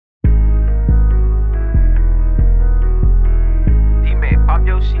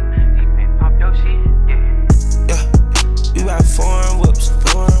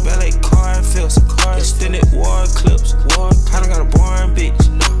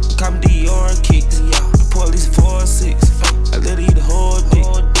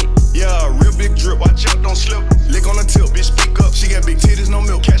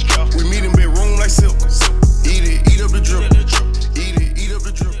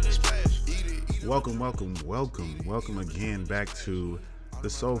Welcome again back to the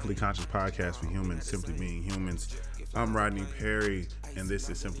Soulfully Conscious Podcast for Humans, Simply Being Humans. I'm Rodney Perry, and this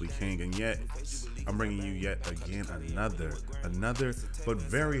is Simply King, and yet I'm bringing you yet again another but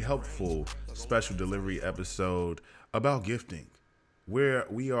very helpful special delivery episode about gifting, where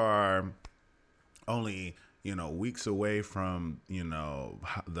we are only weeks away from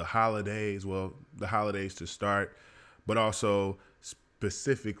the holidays. Well, the holidays to start, but also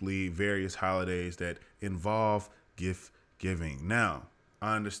specifically various holidays that involve gift giving. Now,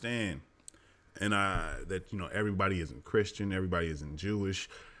 I understand, and that everybody isn't Christian, everybody isn't Jewish,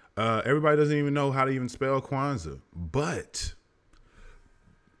 everybody doesn't even know how to even spell Kwanzaa, but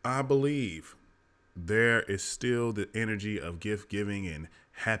I believe there is still the energy of gift giving and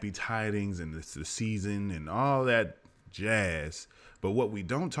happy tidings, and it's the season and all that jazz. But what we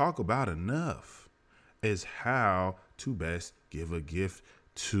don't talk about enough is how to best give a gift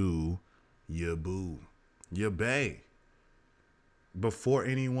to your boo, your bae, before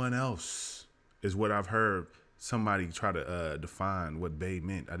anyone else, is what I've heard somebody try to define what bae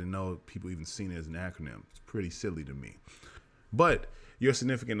meant. I didn't know people even seen it as an acronym. It's pretty silly to me. But your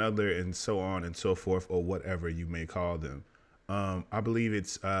significant other and so on and so forth, or whatever you may call them, I believe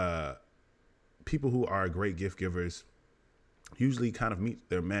it's people who are great gift givers usually kind of meet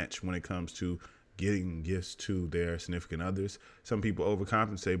their match when it comes to getting gifts to their significant others. Some people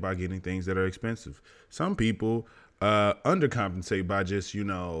overcompensate by getting things that are expensive. Some people undercompensate by just,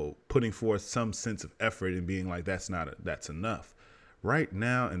 putting forth some sense of effort and being like, that's enough. Right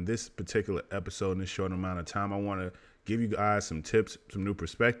now, in this particular episode, in this short amount of time, I want to give you guys some tips, some new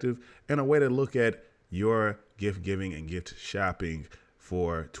perspective, and a way to look at your gift giving and gift shopping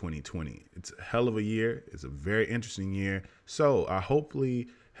for 2020. It's a hell of a year. It's a very interesting year. So I hopefully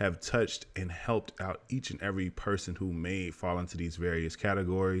have touched and helped out each and every person who may fall into these various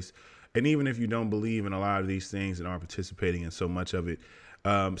categories. And even if you don't believe in a lot of these things and aren't participating in so much of it,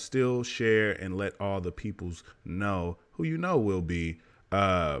 still share and let all the peoples know who will be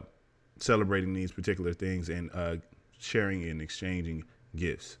celebrating these particular things and sharing and exchanging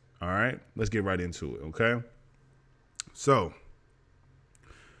gifts. All right, let's get right into it. Okay. So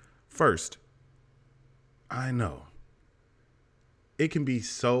first, I know it can be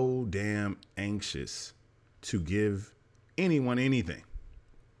so damn anxious to give anyone anything,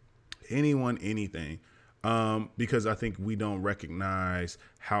 because I think we don't recognize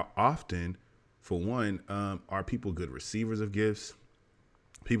how often, for one, are people good receivers of gifts.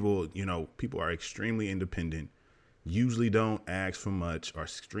 People are extremely independent, usually don't ask for much, are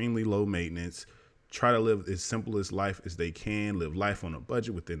extremely low maintenance, try to live as simple as life as they can, live life on a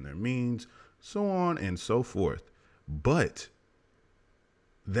budget within their means, so on and so forth. But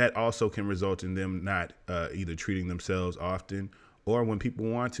that also can result in them not either treating themselves often, or when people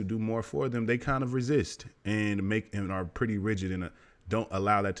want to do more for them, they kind of resist and are pretty rigid and don't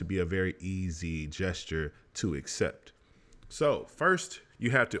allow that to be a very easy gesture to accept. So first, you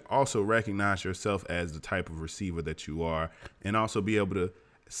have to also recognize yourself as the type of receiver that you are, and also be able to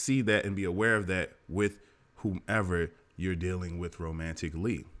see that and be aware of that with whomever you're dealing with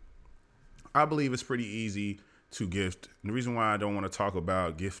romantically. I believe it's pretty easy to gift. And the reason why I don't want to talk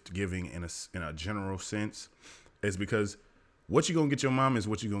about gift giving in a general sense is because what you're going to get your mom is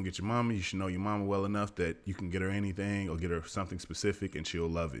what you're going to get your mama. You should know your mama well enough that you can get her anything or get her something specific and she'll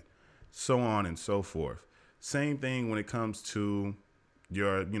love it. So on and so forth. Same thing when it comes to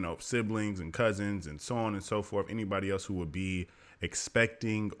your, siblings and cousins and so on and so forth. Anybody else who would be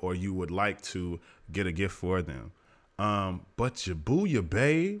expecting or you would like to get a gift for them. But your boo, your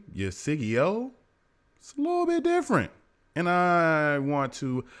babe, your Siggy-O, it's a little bit different. And I want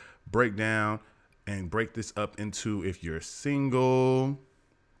to break this up into if you're single,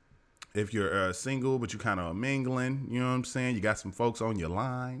 but you kind of mingling, you know what I'm saying? You got some folks on your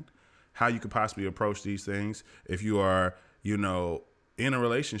line, how you could possibly approach these things. If you are, in a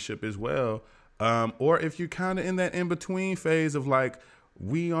relationship as well, or if you're kind of in that in-between phase of like,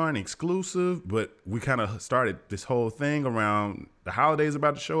 we aren't exclusive, but we kind of started this whole thing around the holidays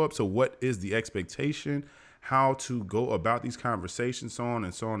about to show up. So what is the expectation? How to go about these conversations, so on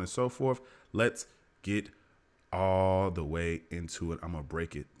and so forth. Let's get all the way into it. I'm going to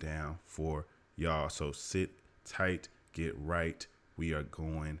break it down for y'all. So sit tight, get right. We are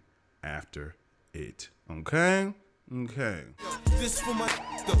going after it. Okay? Okay. This for my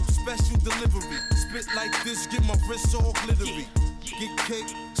though, special delivery. Spit like this, get my wrists all glittery. Get cake,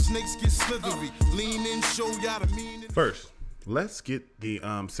 snakes get slithery. Lean in, show y'all the meaning. First, let's get the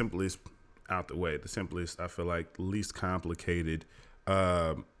simplest out the way. The simplest, I feel like, least complicated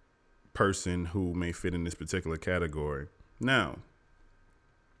person who may fit in this particular category. Now,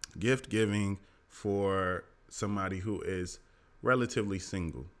 gift giving for somebody who is relatively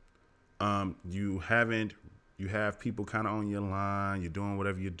single. You have people kind of on your line. You're doing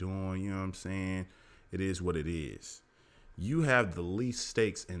whatever you're doing. You know what I'm saying? It is what it is. You have the least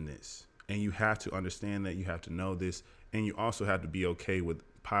stakes in this, and you have to understand that. You have to know this, and you also have to be okay with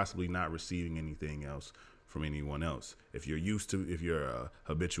possibly not receiving anything else from anyone else. If you're a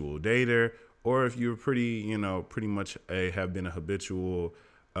habitual dater, or if you're pretty much have been a habitual,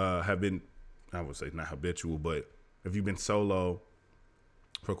 I would say not habitual, but if you've been solo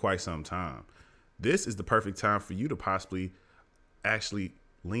for quite some time, this is the perfect time for you to possibly actually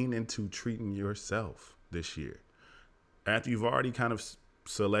lean into treating yourself this year. After you've already kind of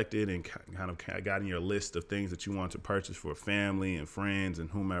selected and kind of gotten your list of things that you want to purchase for family and friends and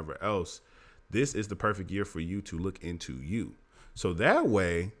whomever else, this is the perfect year for you to look into you. So that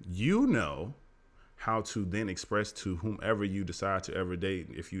way, you know how to then express to whomever you decide to ever date.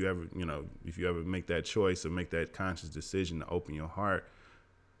 If you ever make that choice or make that conscious decision to open your heart,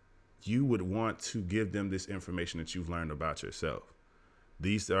 you would want to give them this information that you've learned about yourself.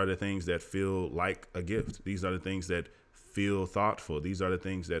 These are the things that feel like a gift. These are the things that feel thoughtful. These are the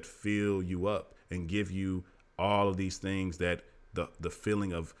things that fill you up and give you all of these things that the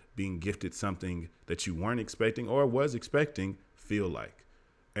feeling of being gifted something that you weren't expecting or was expecting feel like.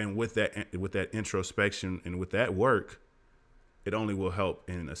 And with that introspection and with that work, it only will help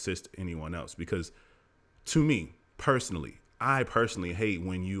and assist anyone else. Because to me personally, I personally hate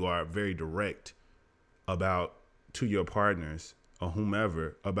when you are very direct to your partners or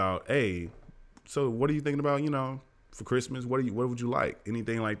whomever about, hey, so what are you thinking about, for Christmas? What would you like?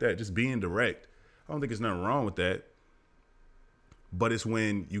 Anything like that. Just being direct. I don't think there's nothing wrong with that. But it's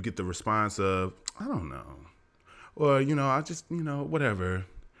when you get the response of, I don't know. Or, I just, whatever.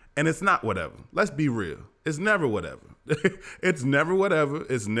 And it's not whatever. Let's be real. It's never whatever. It's never whatever.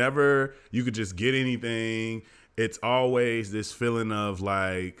 It's never you could just get anything. It's always this feeling of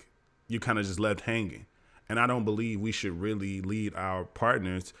like you kind of just left hanging. And I don't believe we should really lead our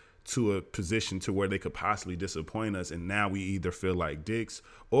partners to a position to where they could possibly disappoint us. And now we either feel like dicks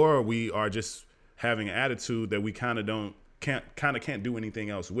or we are just having an attitude that we can't do anything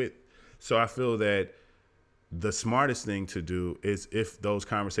else with. So I feel that the smartest thing to do is, if those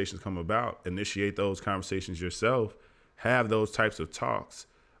conversations come about, initiate those conversations yourself, have those types of talks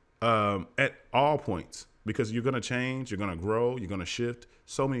at all points, because you're going to change, you're going to grow, you're going to shift.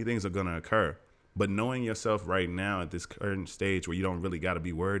 So many things are going to occur. But knowing yourself right now at this current stage where you don't really got to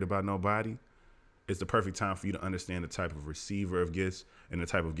be worried about nobody, it's the perfect time for you to understand the type of receiver of gifts and the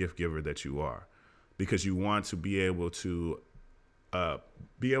type of gift giver that you are, because you want to be able to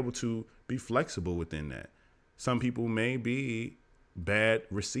be flexible within that. Some people may be bad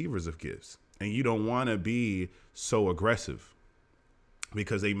receivers of gifts, and you don't want to be so aggressive,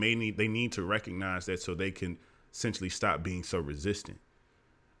 because they need to recognize that so they can essentially stop being so resistant.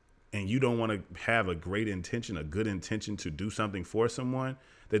 And you don't want to have a good intention to do something for someone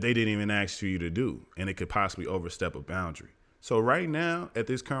that they didn't even ask you to do, and it could possibly overstep a boundary. So right now, at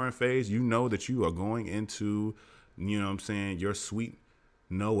this current phase, you know that you are going into, your sweet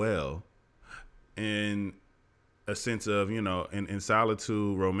Noel in a sense of, in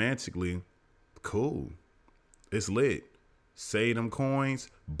solitude romantically. Cool. It's lit. Save them coins.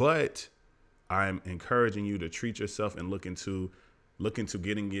 But I'm encouraging you to treat yourself and look into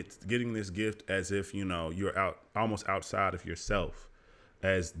getting this gift as if, you're almost outside of yourself,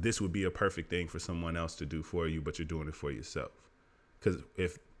 as this would be a perfect thing for someone else to do for you, but you're doing it for yourself. Because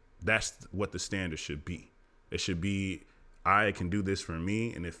if that's what the standard should be, it should be, I can do this for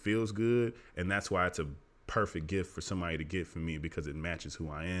me and it feels good. And that's why it's a perfect gift for somebody to get for me, because it matches who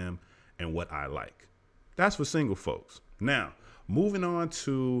I am and what I like. That's for single folks. Now, moving on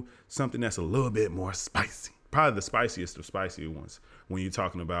to something that's a little bit more spicy. Probably the spiciest of spicy ones when you're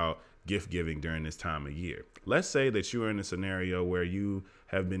talking about gift giving during this time of year. Let's say that you're in a scenario where you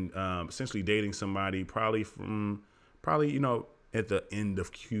have been essentially dating somebody probably at the end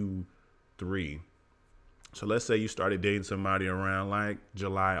of Q3. So let's say you started dating somebody around like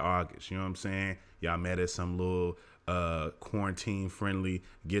July, August. You know what I'm saying? Y'all met at some little quarantine friendly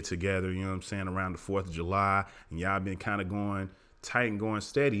get together, you know what I'm saying, around the 4th of July. And y'all been kind of going tight and going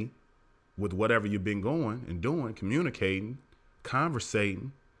steady with whatever you've been going and doing, communicating,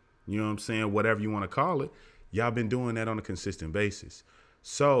 conversating, you know what I'm saying, whatever you want to call it. Y'all been doing that on a consistent basis.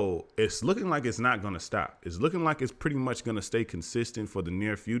 So it's looking like it's not going to stop. It's looking like it's pretty much going to stay consistent for the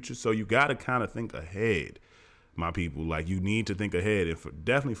near future. So you got to kind of think ahead, my people. Like, you need to think ahead. And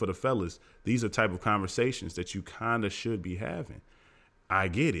definitely for the fellas, these are type of conversations that you kind of should be having. I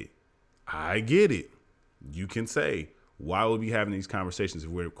get it. You can say, Why would we be having these conversations if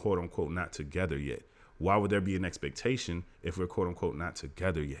we're quote unquote not together yet? Why would there be an expectation if we're quote unquote not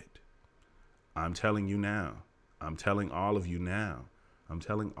together yet? I'm telling you now. I'm telling all of you now. I'm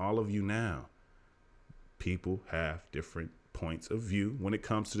telling all of you now. People have different points of view when it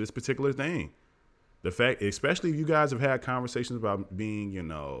comes to this particular thing. The fact, especially if you guys have had conversations about being,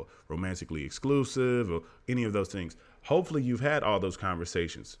 romantically exclusive or any of those things. Hopefully you've had all those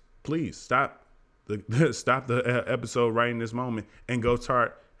conversations. Please stop the episode right in this moment and go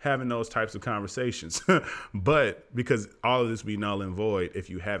start having those types of conversations. But because all of this be null and void if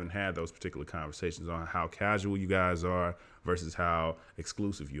you haven't had those particular conversations on how casual you guys are versus how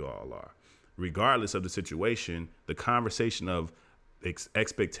exclusive you all are. Regardless of the situation, the conversation of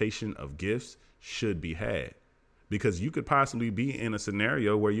expectation of gifts should be had, because you could possibly be in a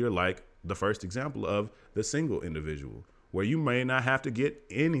scenario where you're like the first example of the single individual, where you may not have to get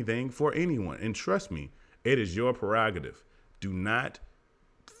anything for anyone. And trust me, it is your prerogative. Do not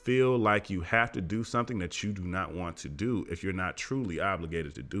feel like you have to do something that you do not want to do if you're not truly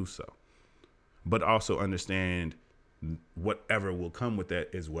obligated to do so. But also understand whatever will come with that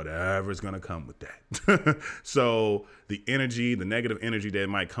is whatever's going to come with that. So the negative energy that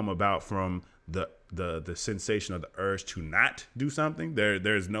might come about from the sensation of the urge to not do something,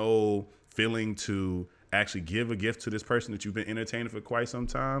 there's no feeling to actually give a gift to this person that you've been entertaining for quite some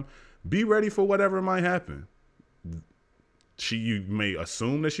time. Be ready for whatever might happen. You may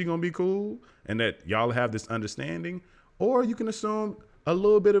assume that she's going to be cool and that y'all have this understanding, or you can assume a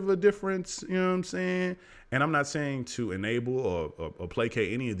little bit of a difference, you know what I'm saying? And I'm not saying to enable or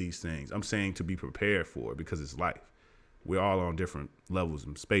placate any of these things. I'm saying to be prepared for it, because it's life. We're all on different levels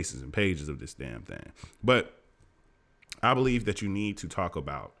and spaces and pages of this damn thing. But I believe that you need to talk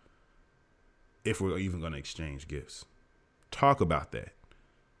about if we're even going to exchange gifts. Talk about that,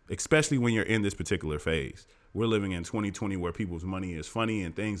 especially when you're in this particular phase. We're living in 2020 where people's money is funny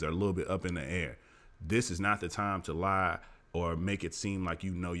and things are a little bit up in the air. This is not the time to lie or make it seem like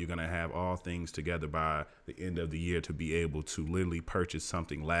you're going to have all things together by the end of the year to be able to literally purchase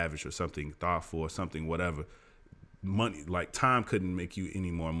something lavish or something thoughtful or something whatever. Money, like time couldn't make you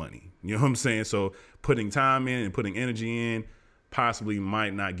any more money. You know what I'm saying? So putting time in and putting energy in possibly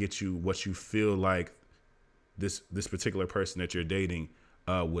might not get you what you feel like this particular person that you're dating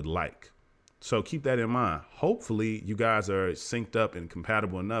would like. So keep that in mind. Hopefully you guys are synced up and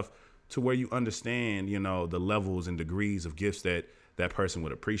compatible enough to where you understand, the levels and degrees of gifts that person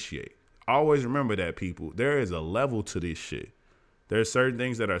would appreciate. Always remember that, people. There is a level to this shit. There are certain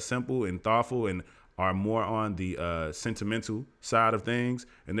things that are simple and thoughtful and are more on the sentimental side of things.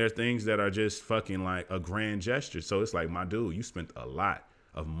 And there are things that are just fucking like a grand gesture. So it's like, my dude, you spent a lot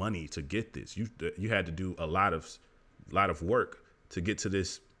of money to get this. You had to do a lot of work to get to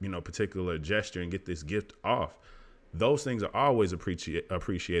this, particular gesture and get this gift off. Those things are always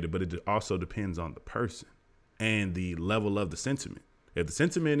appreciated, but it also depends on the person and the level of the sentiment. If the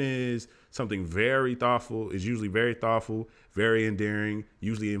sentiment is something very thoughtful, is usually very thoughtful, very endearing,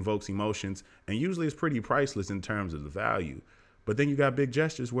 usually invokes emotions, and usually is pretty priceless in terms of the value. But then you got big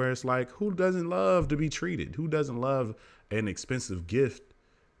gestures where it's like, who doesn't love to be treated? Who doesn't love an expensive gift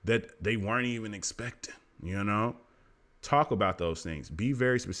that they weren't even expecting? Talk about those things. Be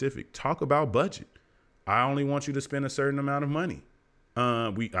very specific. Talk about budget. I only want you to spend a certain amount of money. I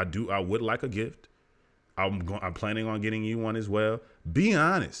would like a gift. I'm planning on getting you one as well. Be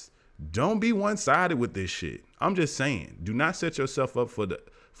honest. Don't be one-sided with this shit. I'm just saying, do not set yourself up for the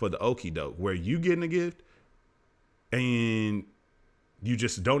okie doke where you getting a gift and you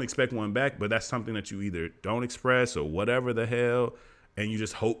just don't expect one back, but that's something that you either don't express or whatever the hell, and you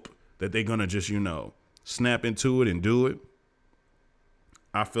just hope that they're gonna just, snap into it and do it.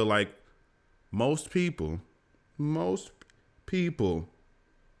 I feel like most people,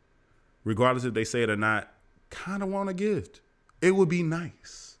 regardless if they say it or not, kind of want a gift. It would be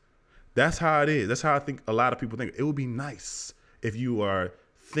nice. That's how it is. That's how I think a lot of people think. It would be nice if you are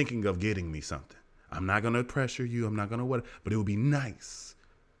thinking of getting me something. I'm not going to pressure you. I'm not going to but it would be nice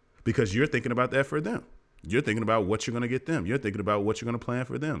because you're thinking about that for them. You're thinking about what you're going to get them. You're thinking about what you're going to plan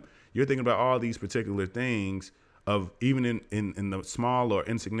for them. You're thinking about all these particular things of even in the small or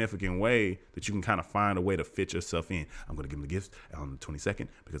insignificant way that you can kind of find a way to fit yourself in. I'm going to give them the gifts on the 22nd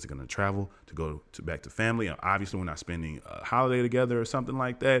because they're going to travel to go back to family. And obviously, we're not spending a holiday together or something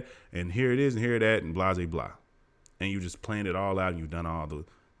like that. And here it is and here that and blah, blah, blah. And you just planned it all out and you've done all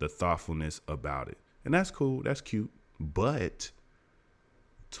the thoughtfulness about it. And that's cool. That's cute. But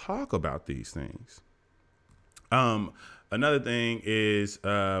talk about these things. Another thing is,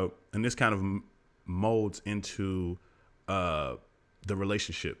 and this kind of molds into the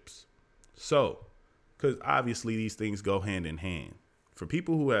relationships. So because obviously these things go hand in hand. For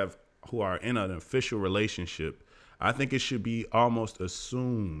people who are in an official relationship, I think it should be almost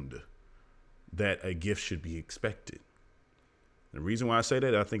assumed that a gift should be expected. The reason why I say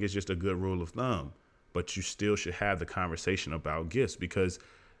that, I think it's just a good rule of thumb, but you still should have the conversation about gifts, because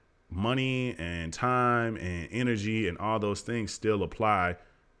money and time and energy and all those things still apply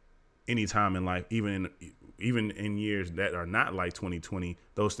anytime in life, even in years that are not like 2020,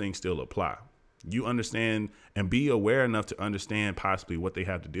 those things still apply. You understand and be aware enough to understand possibly what they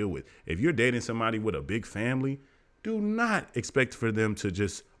have to deal with. If you're dating somebody with a big family, do not expect for them to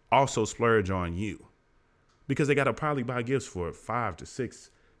just also splurge on you, because they got to probably buy gifts for 5 to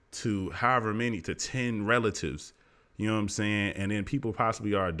 6 to however many to 10 relatives. You know what I'm saying? And then people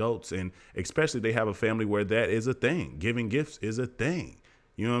possibly are adults, and especially they have a family where that is a thing. Giving gifts is a thing.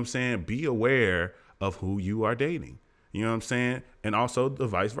 You know what I'm saying? Be aware of who you are dating. You know what I'm saying? And also the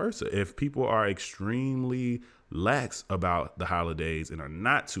vice versa. If people are extremely lax about the holidays and are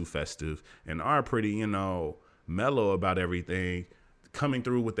not too festive and are pretty, mellow about everything, coming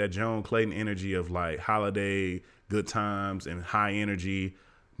through with that Joan Clayton energy of like holiday, good times and high energy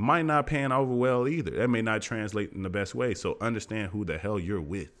might not pan over well either. That may not translate in the best way. So understand who the hell you're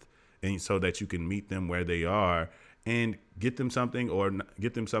with, and so that you can meet them where they are and get them something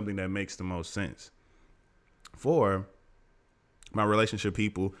that makes the most sense. For my relationship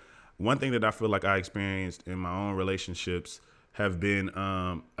people, one thing that I feel like I experienced in my own relationships have been,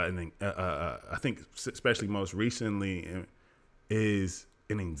 I think especially most recently, is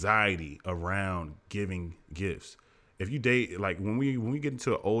an anxiety around giving gifts. If you date, like when we get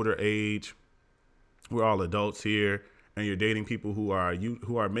into an older age, we're all adults here, and you're dating people who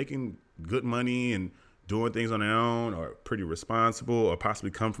are making good money and doing things on their own, or pretty responsible, or possibly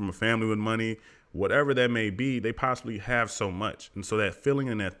come from a family with money, whatever that may be, they possibly have so much. And so that feeling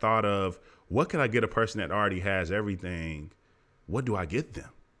and that thought of, what can I get a person that already has everything? What do I get them?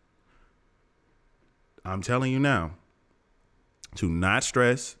 I'm telling you now, to not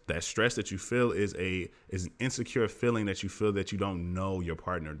stress. That stress that you feel is an insecure feeling that you feel that you don't know your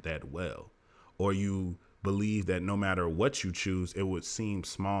partner that well, or you believe that no matter what you choose, it would seem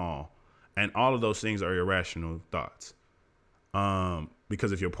small. And all of those things are irrational thoughts.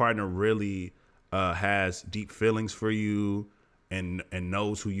 Because if your partner really has deep feelings for you and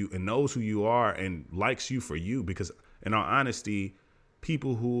knows who you are and likes you for you, because in all honesty,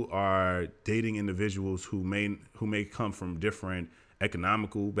 people who are dating individuals who may come from different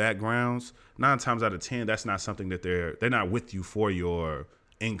economical backgrounds, 9 times out of 10, that's not something that they're not with you for your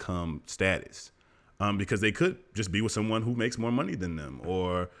income status, because they could just be with someone who makes more money than them,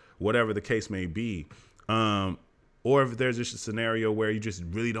 or whatever the case may be. Or if there's just a scenario where you just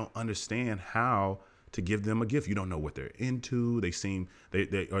really don't understand how to give them a gift, you don't know what they're into.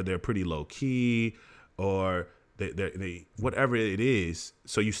 They're pretty low key, or they whatever it is.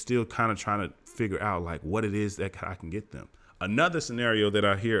 So you still kind of trying to figure out like what it is that I can get them. Another scenario that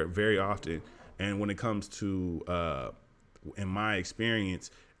I hear very often, and when it comes to, in my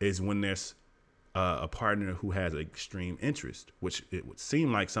experience, is when there's a partner who has extreme interest, which it would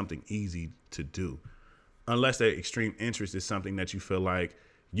seem like something easy to do, unless that extreme interest is something that you feel like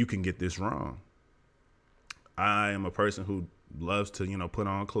you can get this wrong. I am a person who loves to, put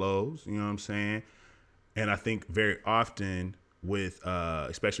on clothes, you know what I'm saying? And I think very often with,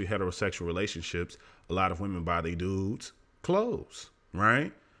 especially heterosexual relationships, a lot of women buy their dudes clothes,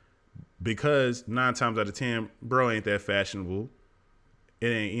 right? Because 9 times out of 10, bro ain't that fashionable. It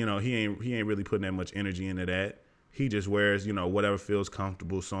ain't, he ain't really putting that much energy into that. He just wears, whatever feels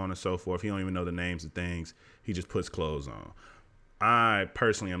comfortable, so on and so forth. He don't even know the names of things. He just puts clothes on. I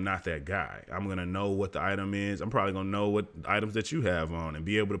personally am not that guy. I'm going to know what the item is. I'm probably going to know what items that you have on and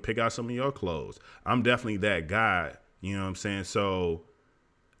be able to pick out some of your clothes. I'm definitely that guy. You know what I'm saying? So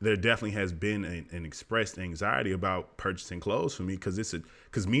there definitely has been an expressed anxiety about purchasing clothes for me,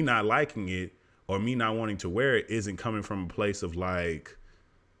 because me not liking it or me not wanting to wear it isn't coming from a place of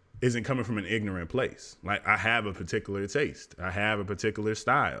isn't coming from an ignorant place. Like, I have a particular taste. I have a particular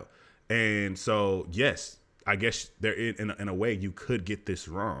style. And so, yes, I guess there in a way you could get this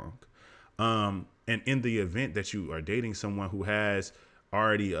wrong. And in the event that you are dating someone who has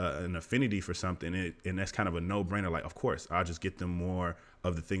already an affinity for something, and that's kind of a no-brainer, like, of course, I'll just get them more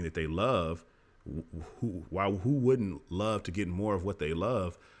of the thing that they love. Who wouldn't love to get more of what they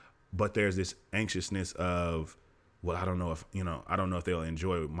love? But there's this anxiousness of, well, I don't know if they'll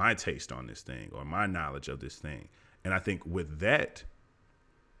enjoy my taste on this thing or my knowledge of this thing. And I think with that,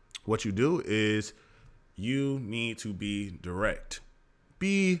 what you do is you need to be direct.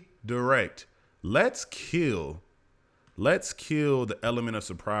 Be direct. Let's kill the element of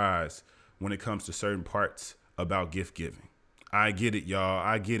surprise when it comes to certain parts about gift giving. I get it, y'all.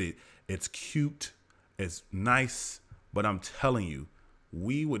 I get it. It's cute. It's nice. But I'm telling you,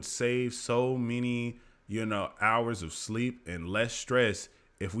 we would save so many, hours of sleep and less stress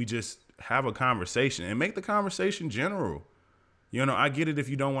if we just have a conversation and make the conversation general. I get it if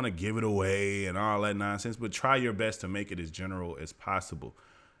you don't want to give it away and all that nonsense, but try your best to make it as general as possible.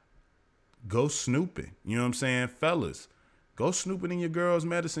 Go snooping. You know what I'm saying? Fellas, go snooping in your girl's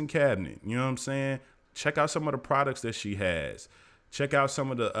medicine cabinet. You know what I'm saying? Check out some of the products that she has. Check out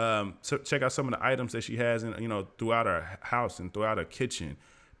some of the items that she has throughout her house and throughout her kitchen.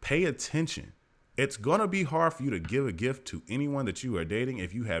 Pay attention. It's gonna be hard for you to give a gift to anyone that you are dating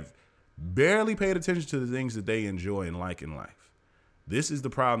if you have barely paid attention to the things that they enjoy and like in life. This is the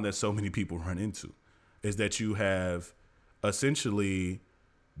problem that so many people run into, is that you have essentially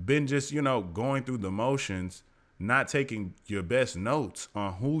been just, going through the motions, not taking your best notes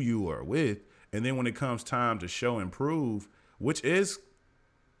on who you are with. And then when it comes time to show and prove, which is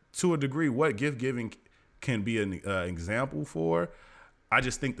to a degree what gift giving can be an example for, I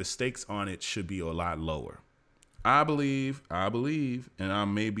just think the stakes on it should be a lot lower. I believe, and I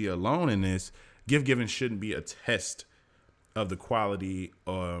may be alone in this, gift giving shouldn't be a test of the quality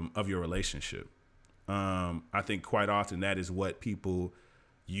of your relationship. I think quite often that is what people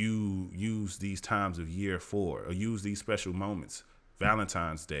use these times of year for, or use these special moments,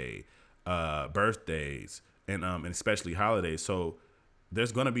 Valentine's Day, birthdays, and especially holidays. So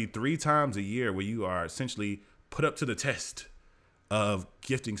there's going to be 3 times a year where you are essentially put up to the test of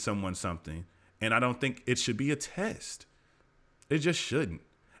gifting someone something. And I don't think it should be a test. It just shouldn't.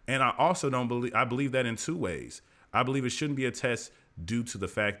 And I also I believe that in 2 ways. I believe it shouldn't be a test due to the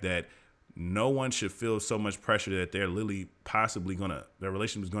fact that no one should feel so much pressure that they're literally possibly their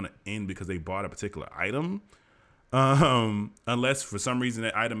relationship is going to end because they bought a particular item. Unless for some reason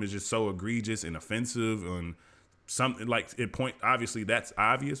that item is just so egregious and offensive and something like obviously that's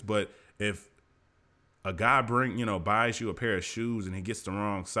obvious. But if a guy buys you a pair of shoes and he gets the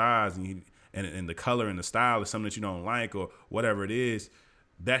wrong size and the color and the style is something that you don't like or whatever it is,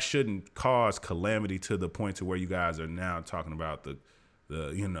 that shouldn't cause calamity to the point to where you guys are now talking about the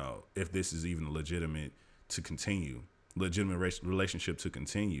if this is even legitimate relationship to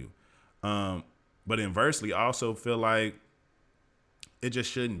continue. But inversely, I also feel like it just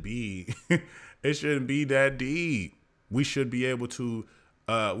shouldn't be. It shouldn't be that deep. We should be able to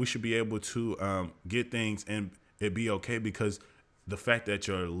get things and it be okay, because the fact that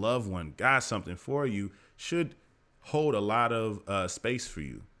your loved one got something for you should hold a lot of space for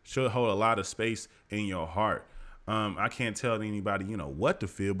you. Should hold a lot of space in your heart. I can't tell anybody, what to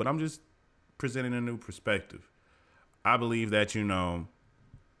feel, but I'm just presenting a new perspective. I believe that,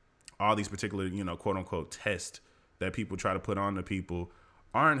 all these particular, quote unquote tests that people try to put on to people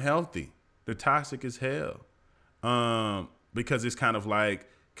aren't healthy. They're toxic as hell. Because it's kind of like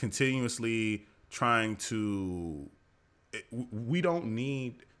continuously trying to, we don't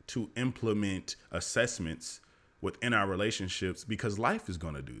need to implement assessments within our relationships because life is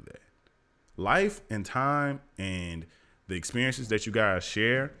going to do that. Life and time and the experiences that you guys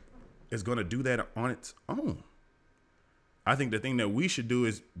share is going to do that on its own. I think the thing that we should do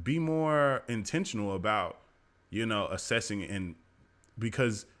is be more intentional about, assessing, and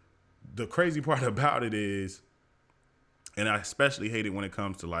because the crazy part about it is, and I especially hate it when it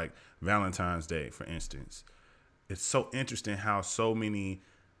comes to like Valentine's Day, for instance, it's so interesting how so many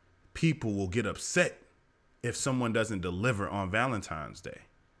people will get upset if someone doesn't deliver on Valentine's Day.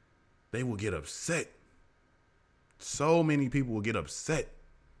 They will get upset. So many people will get upset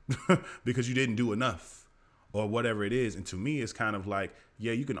because you didn't do enough or whatever it is. And to me, it's kind of like,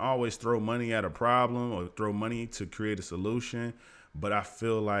 yeah, you can always throw money at a problem or throw money to create a solution. But I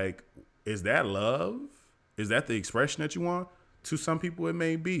feel like, is that love? Is that the expression that you want? To some people, it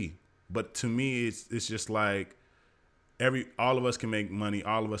may be. But to me, it's just like all of us can make money.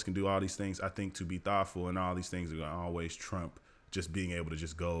 All of us can do all these things. I think to be thoughtful and all these things are going to always trump just being able to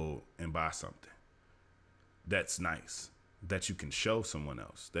just go and buy something that's nice, that you can show someone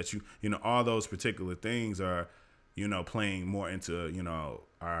else, that all those particular things are, playing more into,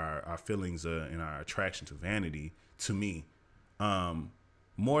 our feelings and our attraction to vanity, to me,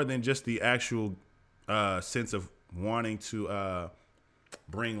 more than just the actual sense of wanting to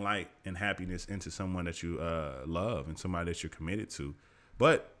bring light and happiness into someone that you love and somebody that you're committed to.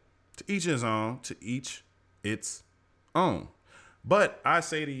 But to each his own, to each its own. But I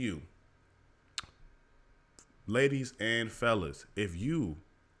say to you, ladies and fellas, if you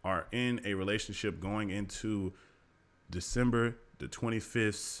are in a relationship going into December the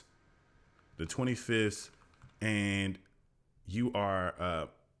 25th, and you are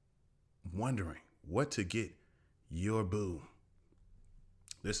wondering what to get your boo,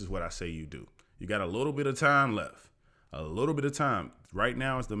 this is what I say you do. You got a little bit of time left. A little bit of time. Right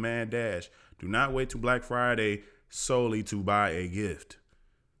now is the mad dash. Do not wait till Black Friday solely to buy a gift.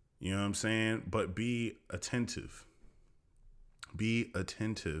 You know what I'm saying? But be attentive. Be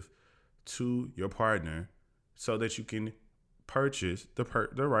attentive to your partner so that you can purchase the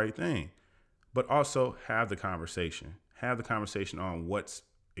right thing. But also have the conversation. Have the conversation on what's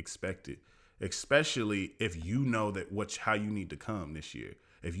expected, especially if you know that how you need to come this year.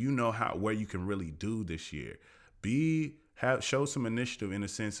 If you know where you can really do this year, show some initiative in the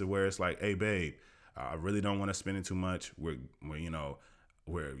sense of where it's like, hey babe, I really don't want to spend it too much. We're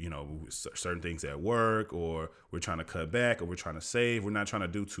certain things at work, or we're trying to cut back, or we're trying to save. We're not trying to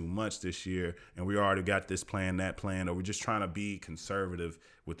do too much this year, and we already got this plan, that plan, or we're just trying to be conservative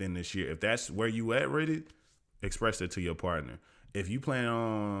within this year. If that's where you at, ready, express it to your partner. If you plan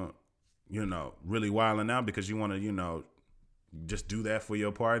on, really wilding out because you want to, just do that for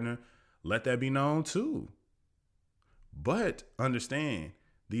your partner, let that be known too. But understand,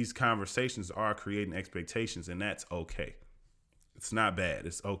 these conversations are creating expectations, and that's okay. It's not bad.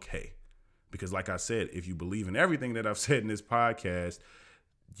 It's okay. Because like I said, if you believe in everything that I've said in this podcast,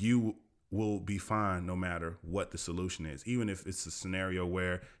 you will be fine no matter what the solution is. Even if it's a scenario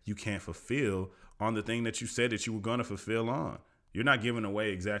where you can't fulfill on the thing that you said that you were going to fulfill on. You're not giving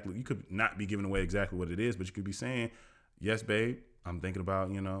away exactly, you could not be giving away exactly what it is, but you could be saying, yes, babe, I'm thinking about,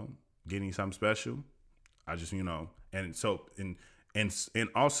 getting something special. I just, and so, and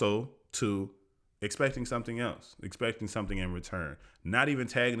also to expecting something else, expecting something in return, not even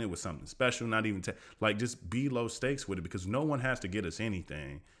tagging it with something special, not even just be low stakes with it, because no one has to get us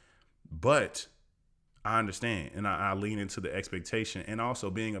anything. But I understand, and I lean into the expectation, and also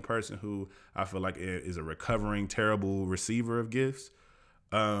being a person who I feel like is a recovering terrible receiver of gifts.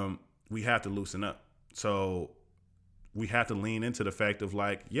 We have to loosen up. So we have to lean into the fact of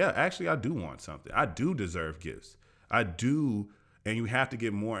like, yeah, actually I do want something. I do deserve gifts. I do. And you have to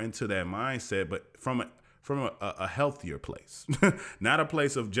get more into that mindset, but from a healthier place, not a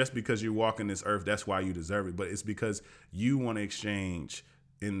place of just because you're walking this earth, that's why you deserve it. But it's because you want to exchange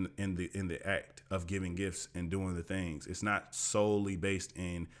in the act of giving gifts and doing the things. It's not solely based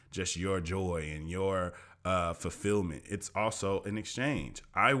in just your joy and your fulfillment. It's also an exchange.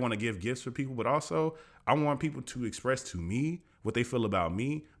 I want to give gifts for people, but also I want people to express to me what they feel about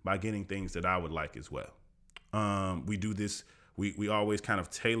me by getting things that I would like as well. We do this. We always kind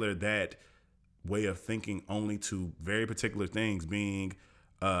of tailor that way of thinking only to very particular things, being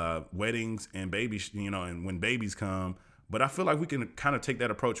weddings and babies, and when babies come. But I feel like we can kind of take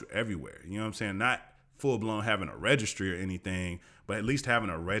that approach everywhere. You know what I'm saying? Not full blown having a registry or anything, but at least having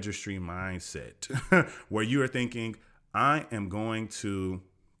a registry mindset where you are thinking, I am going to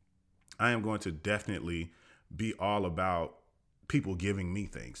definitely be all about people giving me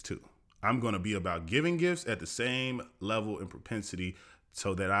things too. I'm going to be about giving gifts at the same level and propensity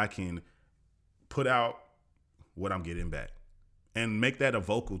so that I can put out what I'm getting back and make that a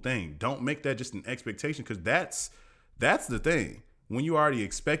vocal thing. Don't make that just an expectation, because that's the thing. When you're already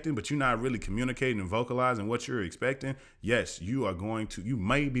expecting, but you're not really communicating and vocalizing what you're expecting, yes, you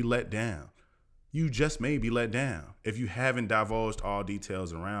may be let down. You just may be let down if you haven't divulged all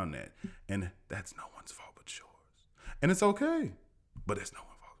details around that. And that's no one's fault but yours. And it's okay, but it's no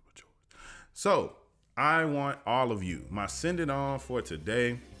one's fault but yours. So I want all of you, my send it on for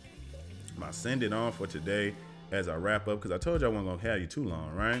today as I wrap up, because I told you I wasn't going to have you too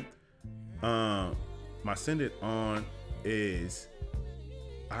long, right? My send it on is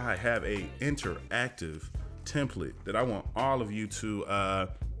I have a interactive template that I want all of you to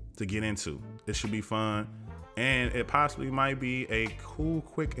get into. It should be fun, and it possibly might be a cool,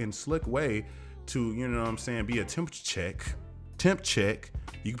 quick, and slick way to, be a temp check.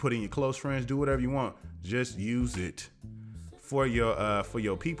 You can put in your close friends, do whatever you want. Just use it for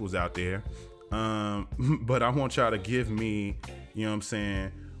your peoples out there. But I want y'all to give me,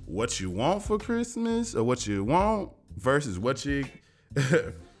 what you want for Christmas, or what you want versus what you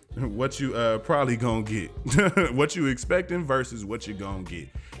probably gonna get. What you expecting versus what you gonna get.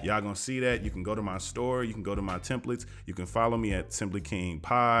 Y'all gonna see that. You can go to my store, you can go to my templates, you can follow me at Simply King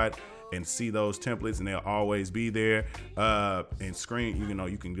Pod and see those templates, and they'll always be there. And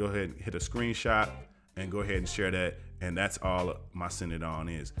you can go ahead and hit a screenshot and go ahead and share that. And that's all my send it on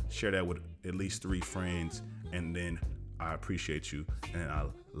is. Share that with at least 3 friends, and then I appreciate you, and I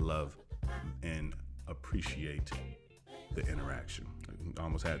love and appreciate the interaction. I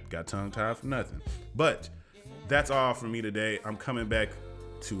almost got tongue tied for nothing. But that's all for me today. I'm coming back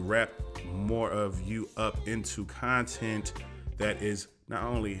to wrap more of you up into content that is not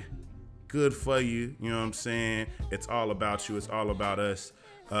only good for you. You know what I'm saying? It's all about you. It's all about us.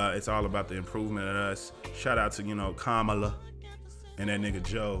 It's all about the improvement of us. Shout out to, Kamala and that nigga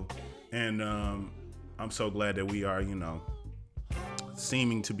Joe. And I'm so glad that we are,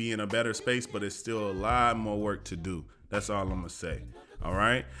 seeming to be in a better space, but it's still a lot more work to do. That's all I'm going to say. All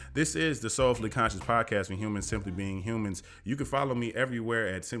right. This is the Soulfully Conscious Podcast for Humans Simply Being Humans. You can follow me everywhere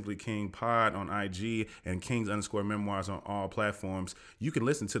at Simply King Pod on IG and Kings_Memoirs on all platforms. You can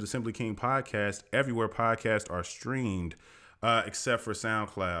listen to the Simply King Podcast everywhere podcasts are streamed, except for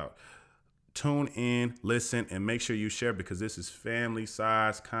SoundCloud. Tune in, listen, and make sure you share, because this is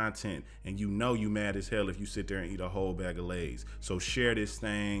family-sized content, and you mad as hell if you sit there and eat a whole bag of Lay's. So share this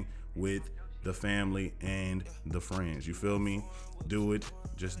thing with the family and the friends. You feel me? Do it.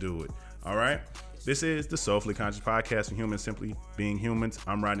 Just do it. All right? This is the Soulfully Conscious Podcast for Humans Simply Being Humans.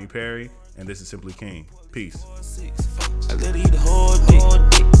 I'm Rodney Perry, and this is Simply King. Peace.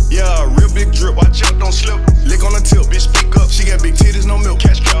 Yeah, real big drip, watch out, don't slip. Lick on the tip, bitch, speak up. She got big titties, no milk,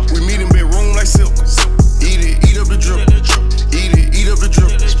 cash cow. We meet in bedroom like silk. Eat it, eat up the drip. Eat it, eat up the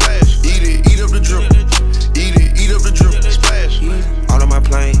drip. Splash. Eat it, eat up the drip. Eat it, eat up the drip. Splash. All on my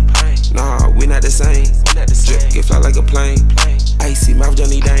plane. Nah, we not the same. Drip, get fly like a plane. Icy mouth,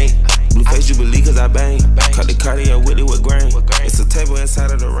 Johnny Dane. Blue face, Jubilee, cause I bang. Cut the cardio with it with grain. It's a table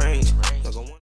inside of the range.